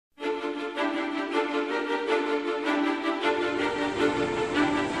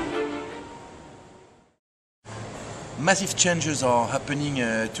Massive changes are happening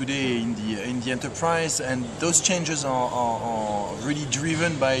today in the enterprise, and those changes are really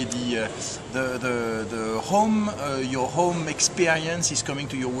driven by the home. Your home experience is coming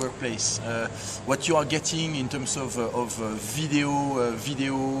to your workplace. What you are getting in terms of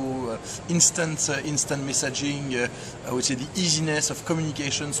video, instant messaging, I would say the easiness of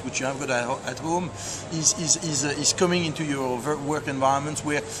communications which you have got at home is coming into your work environment,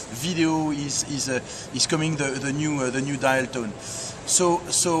 where video is coming the new dial tone. So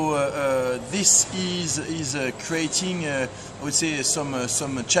this is creating I would say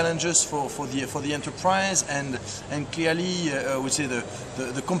some challenges for the enterprise, and clearly I would say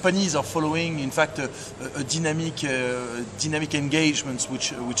the companies are following, in fact, a dynamic engagement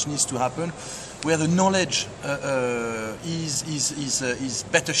which needs to happen, where the knowledge is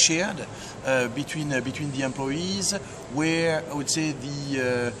better shared between the employees, where I would say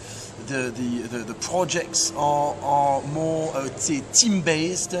the projects are more, I would say,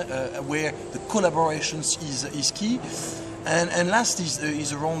 team-based, where the collaborations is key. And last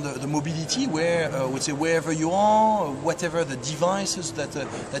is around the mobility, where I would say wherever you are, whatever the devices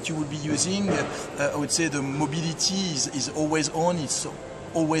that you will be using, I would say the mobility is always on, it's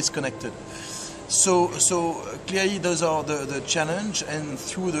always connected. So clearly those are the challenge, and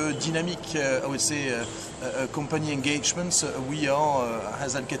through the dynamic I would say company engagements, we are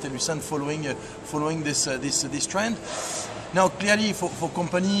as Alcatel-Lucent following this trend. Now clearly for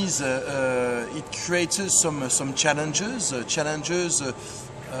companies it creates some challenges in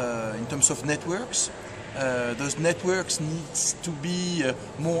terms of networks. Those networks needs to be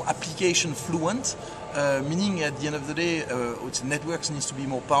more application fluent, meaning at the end of the day networks needs to be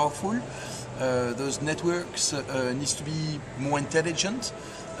more powerful. Those networks needs to be more intelligent,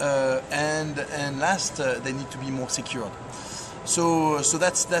 and last they need to be more secured. So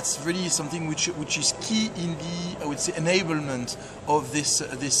that's really something which is key in the, I would say, enablement of this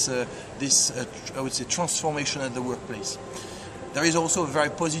I would say transformation at the workplace. There is also a very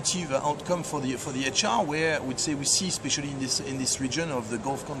positive outcome for the HR, where I would say we see, especially in this region of the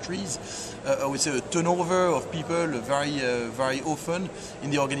Gulf countries, I would say a turnover of people very often in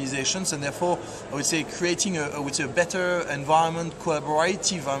the organizations, and therefore I would say creating a better environment,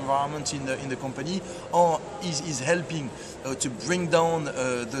 collaborative environment in the company, is helping to bring down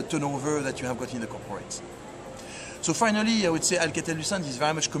the turnover that you have got in the corporates. So finally, I would say Alcatel-Lucent is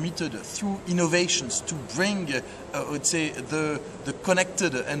very much committed through innovations to bring, I would say, the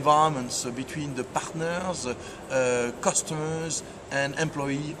connected environments between the partners, customers and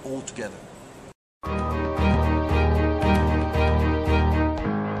employees all together.